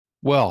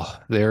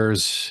Well,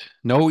 there's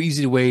no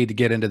easy way to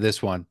get into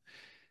this one.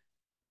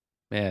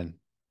 Man,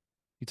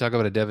 you talk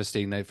about a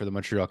devastating night for the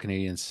Montreal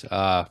Canadiens.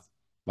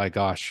 My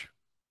gosh.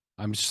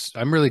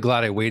 I'm really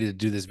glad I waited to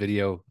do this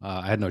video.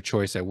 I had no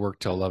choice. I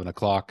worked till 11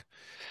 o'clock.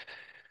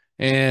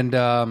 And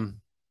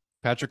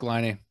Patrik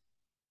Laine,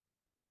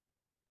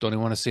 don't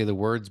even want to say the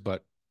words,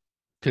 but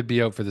could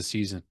be out for the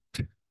season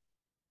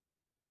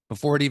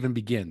before it even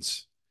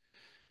begins.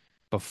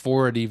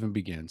 Before it even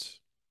begins.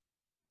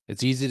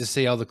 It's easy to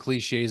say all the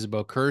cliches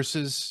about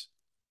curses.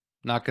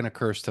 Not going to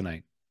curse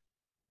tonight.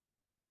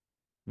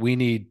 We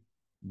need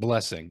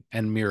blessing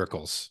and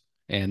miracles.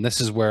 And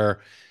this is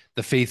where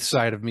the faith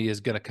side of me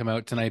is going to come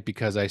out tonight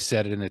because I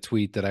said it in a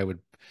tweet that I would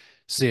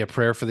say a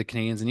prayer for the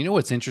Canadians. And you know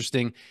what's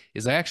interesting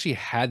is I actually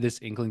had this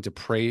inkling to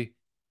pray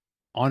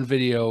on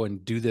video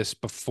and do this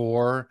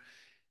before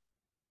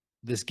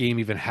this game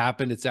even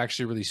happened. It's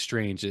actually really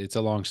strange. It's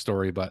a long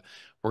story, but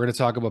we're going to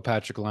talk about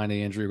Patrik Laine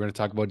injury. We're going to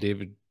talk about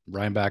David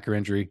Reinbacher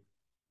injury,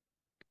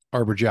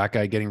 Arbor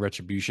Jacki getting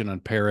retribution on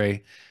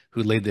Pare,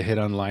 who laid the hit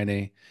on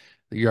Laine,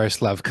 Yuri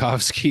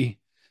Slavkovsky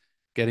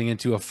getting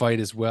into a fight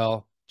as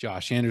well.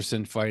 Josh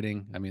Anderson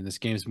fighting. I mean, this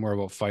game's more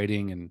about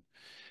fighting and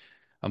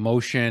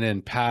emotion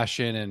and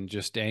passion and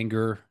just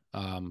anger.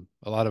 A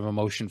lot of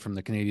emotion from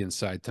the Canadian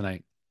side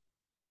tonight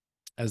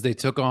as they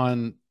took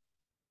on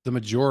the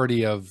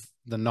majority of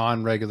the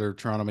non-regular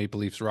Toronto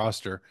Maple Leafs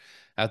roster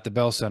at the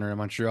Bell Center in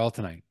Montreal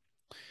tonight.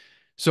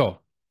 So,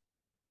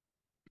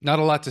 not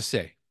a lot to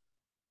say.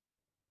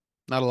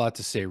 Not a lot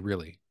to say,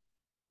 really.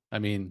 I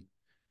mean,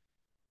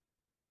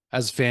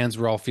 as fans,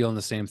 we're all feeling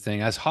the same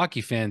thing. As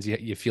hockey fans,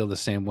 you feel the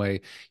same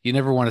way. You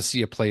never want to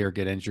see a player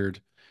get injured.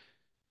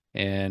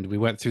 And we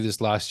went through this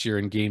last year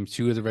in game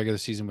 2 of the regular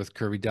season with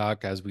Kirby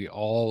Doc, as we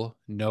all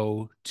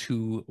know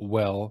too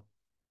well.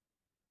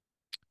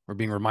 We're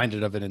being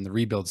reminded of it in the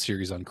rebuild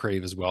series on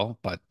Crave as well.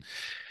 But,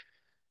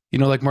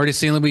 like Marty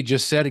St. Louis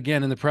just said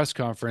again in the press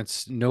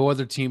conference, no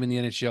other team in the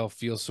NHL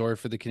feels sorry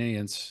for the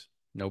Canadians.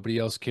 Nobody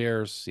else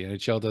cares. The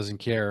NHL doesn't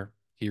care.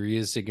 Here he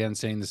is again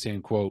saying the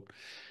same quote.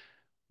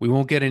 We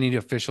won't get any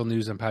official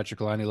news on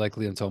Patrik Laine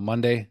likely until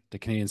Monday. The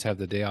Canadians have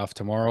the day off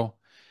tomorrow.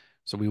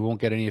 So we won't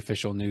get any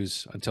official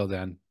news until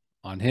then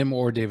on him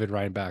or David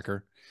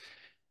Reinbacher.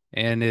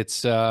 And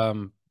it's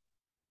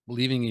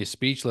leaving you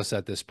speechless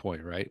at this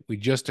point, right? We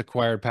just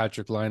acquired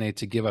Patrik Laine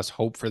to give us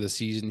hope for the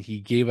season. He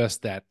gave us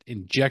that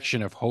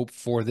injection of hope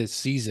for this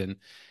season,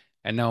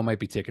 and now it might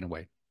be taken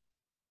away.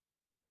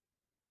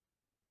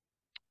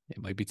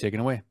 It might be taken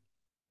away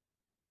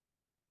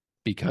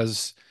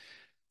because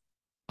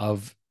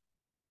of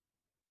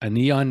a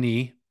knee on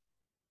knee.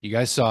 You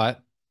guys saw it.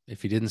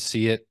 If you didn't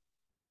see it,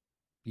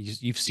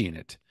 you've seen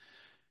it.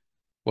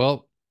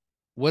 Well,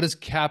 what does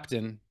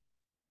Captain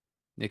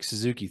Nick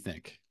Suzuki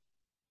think?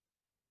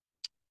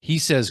 He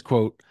says,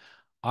 quote,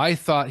 I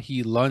thought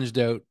he lunged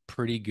out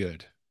pretty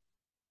good,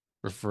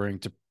 referring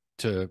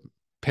to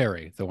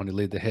Pare, the one who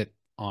laid the hit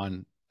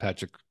on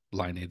Patrik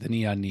Laine, the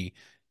knee on knee,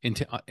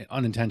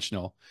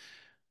 unintentional.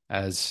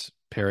 As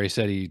Pare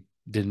said, he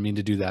didn't mean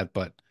to do that,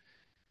 but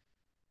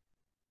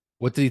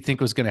what did he think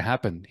was going to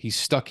happen? He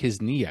stuck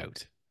his knee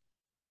out.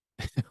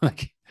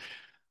 Like,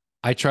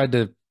 I tried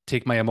to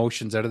take my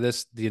emotions out of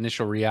this. The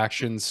initial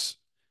reactions,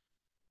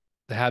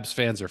 the Habs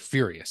fans are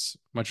furious.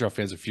 Montreal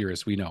fans are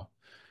furious. We know.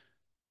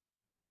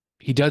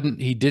 He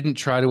didn't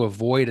try to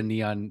avoid a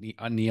knee on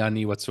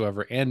knee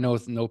whatsoever, and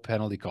no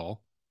penalty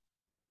call.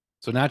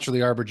 So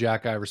naturally, Arbor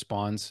Jacki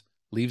responds,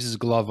 leaves his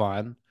glove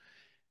on,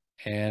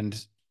 and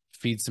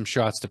feeds some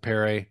shots to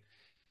Pare,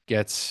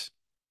 gets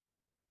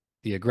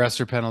the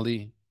aggressor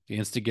penalty, the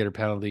instigator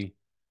penalty,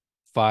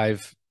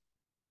 five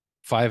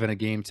in a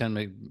game,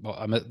 10.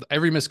 Well,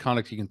 every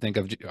misconduct you can think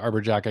of,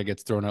 Arbor Jacki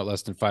gets thrown out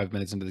less than 5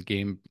 minutes into the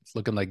game. It's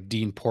looking like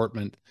Dean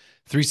Portman,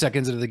 3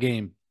 seconds into the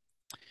game.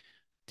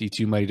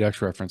 D2 Mighty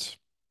Ducks reference.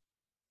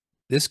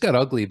 This got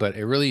ugly, but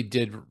it really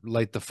did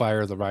light the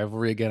fire of the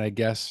rivalry again, I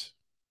guess.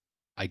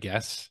 I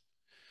guess.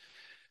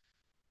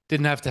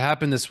 Didn't have to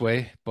happen this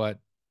way, but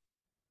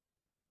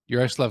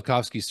Yuri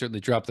Slavkovsky certainly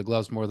dropped the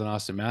gloves more than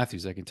Austin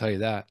Matthews. I can tell you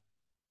that.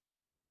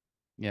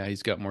 Yeah,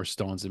 he's got more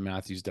stones than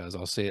Matthews does.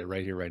 I'll say it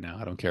right here, right now.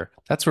 I don't care.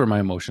 That's where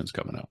my emotion's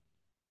coming out.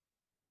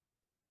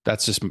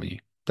 That's just me.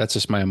 That's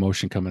just my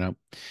emotion coming out.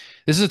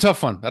 This is a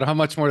tough one. I don't have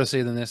much more to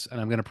say than this, and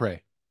I'm going to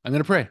pray. I'm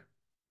going to pray.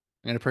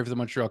 I'm going to pray for the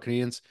Montreal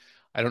Canadiens.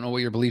 I don't know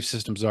what your belief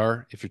systems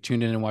are. If you're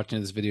tuned in and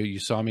watching this video, you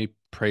saw me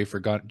pray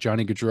for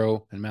Johnny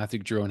Gaudreau and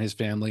Matthew Gaudreau and his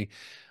family.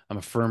 I'm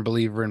a firm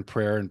believer in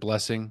prayer and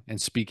blessing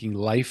and speaking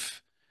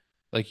life.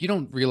 Like, you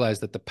don't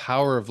realize that the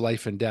power of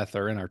life and death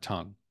are in our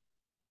tongue.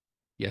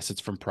 Yes, it's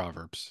from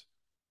Proverbs.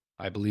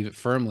 I believe it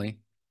firmly.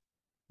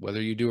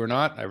 Whether you do or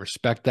not, I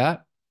respect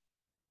that.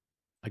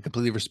 I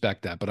completely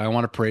respect that. But I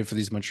want to pray for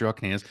these Montreal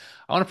Canadiens.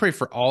 I want to pray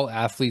for all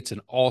athletes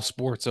in all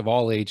sports of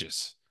all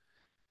ages.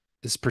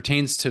 This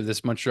pertains to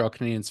this Montreal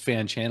Canadiens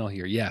fan channel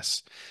here,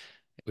 yes,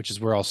 which is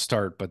where I'll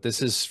start. But this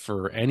is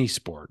for any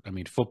sport. I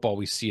mean, football,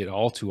 we see it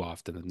all too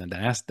often, and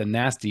the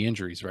nasty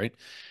injuries, right?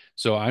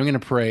 So I'm going to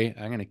pray.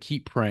 I'm going to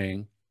keep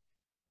praying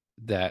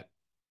that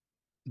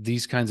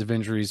these kinds of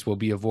injuries will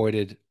be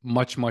avoided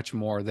much, much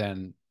more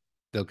than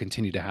they'll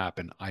continue to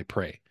happen. I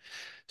pray.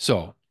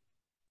 So,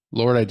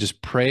 Lord, I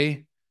just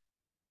pray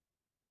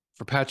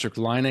for Patrik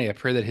Laine. I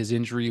pray that his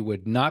injury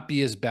would not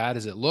be as bad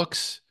as it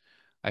looks.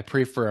 I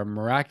pray for a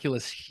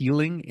miraculous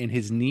healing in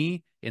his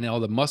knee and all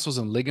the muscles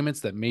and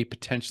ligaments that may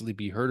potentially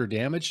be hurt or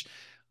damaged.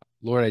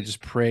 Lord, I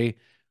just pray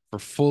for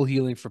full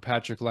healing for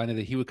Patrik Laine,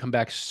 that he would come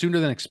back sooner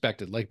than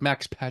expected, like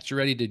Max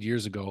Pacioretty did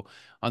years ago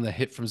on the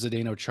hit from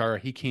Zdeno Chara.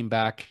 He came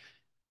back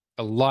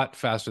a lot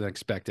faster than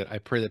expected. I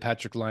pray that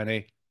Patrik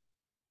Laine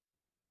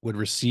would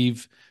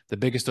receive the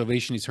biggest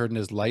ovation he's heard in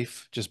his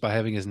life just by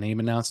having his name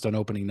announced on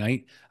opening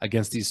night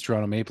against these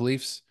Toronto Maple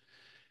Leafs.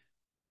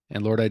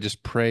 And Lord, I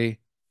just pray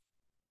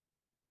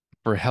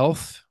for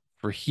health,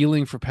 for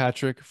healing for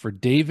Patrik, for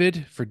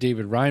David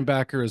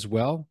Reinbacher as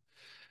well,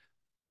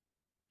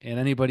 and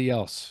anybody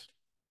else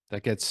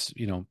that gets,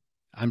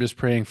 I'm just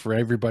praying for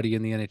everybody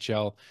in the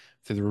NHL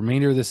through the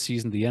remainder of this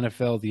season, the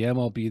NFL, the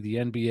MLB, the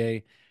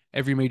NBA,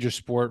 every major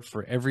sport,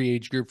 for every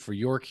age group, for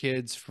your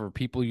kids, for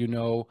people you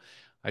know.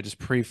 I just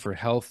pray for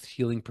health,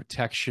 healing,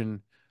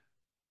 protection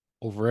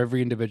over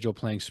every individual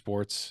playing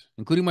sports,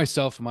 including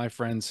myself and my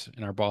friends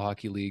in our ball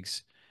hockey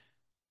leagues.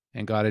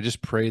 And God, I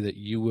just pray that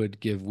you would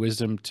give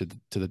wisdom to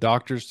the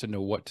doctors to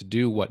know what to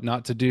do, what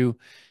not to do,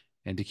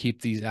 and to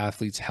keep these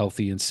athletes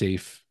healthy and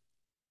safe,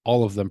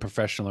 all of them,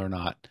 professional or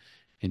not.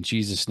 In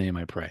Jesus' name,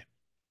 I pray.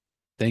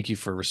 Thank you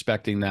for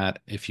respecting that.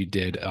 If you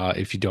did,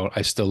 if you don't,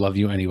 I still love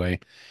you anyway.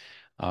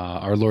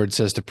 Our Lord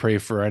says to pray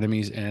for our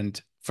enemies and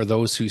for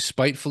those who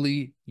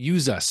spitefully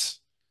use us.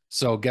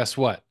 So guess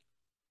what?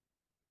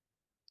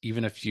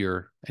 Even if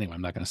you're, anyway,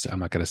 I'm not going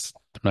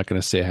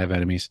to say I have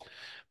enemies,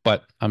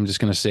 but I'm just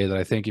going to say that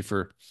I thank you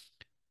for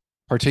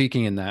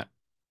partaking in that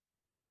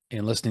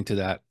and listening to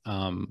that.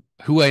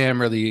 Who I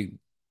am really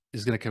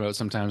is going to come out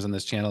sometimes on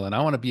this channel, and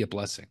I want to be a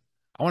blessing.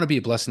 I want to be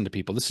a blessing to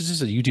people. This is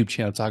just a YouTube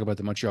channel talk about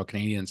the Montreal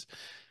Canadiens,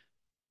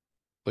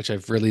 which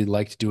I've really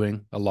liked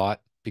doing a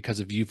lot because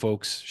of you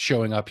folks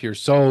showing up here.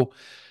 So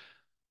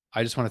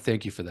I just want to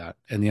thank you for that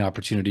and the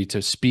opportunity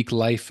to speak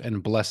life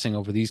and blessing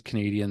over these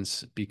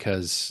Canadians,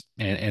 because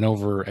and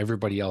over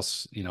everybody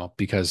else,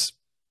 because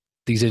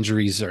these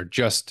injuries are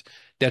just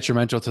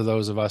detrimental to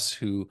those of us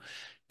who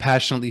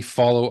passionately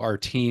follow our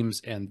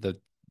teams and the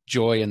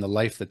joy and the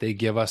life that they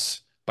give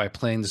us by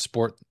playing the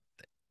sport,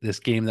 this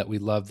game that we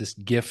love, this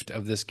gift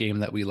of this game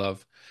that we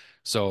love.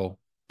 So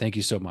thank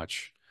you so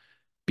much.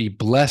 Be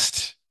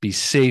blessed, be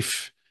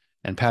safe,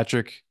 and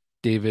Patrik,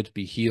 David,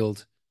 be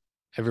healed.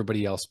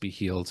 Everybody else be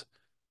healed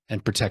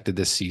and protected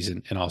this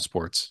season in all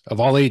sports of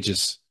all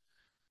ages.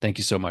 Thank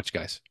you so much,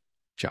 guys.